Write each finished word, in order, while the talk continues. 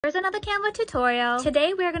Here's another Canva tutorial.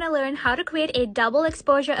 Today we're going to learn how to create a double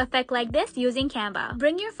exposure effect like this using Canva.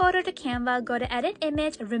 Bring your photo to Canva, go to edit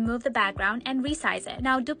image, remove the background and resize it.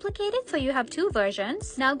 Now duplicate it so you have two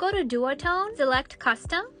versions. Now go to duotone, select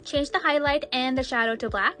custom, change the highlight and the shadow to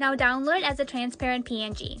black. Now download as a transparent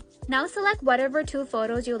PNG. Now select whatever two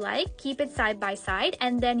photos you like, keep it side by side,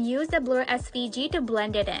 and then use the blur SVG to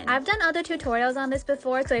blend it in. I've done other tutorials on this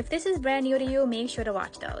before, so if this is brand new to you, make sure to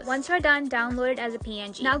watch those. Once you're done, download it as a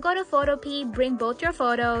PNG. Now go to Photo P, bring both your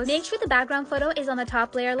photos. Make sure the background photo is on the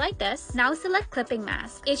top layer like this. Now select clipping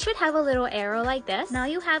mask. It should have a little arrow like this. Now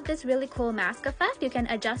you have this really cool mask effect. You can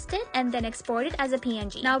adjust it and then export it as a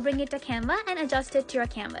PNG. Now bring it to Canva and adjust it to your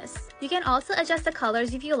canvas. You can also adjust the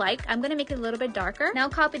colors if you like. I'm gonna make it a little bit darker. Now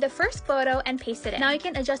copy the first photo and paste it in. Now you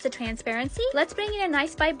can adjust the transparency. Let's bring in a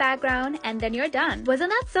nice white background and then you're done. Wasn't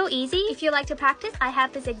that so easy? If you like to practice, I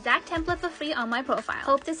have this exact template for free on my profile.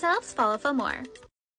 Hope this helps. Follow for more.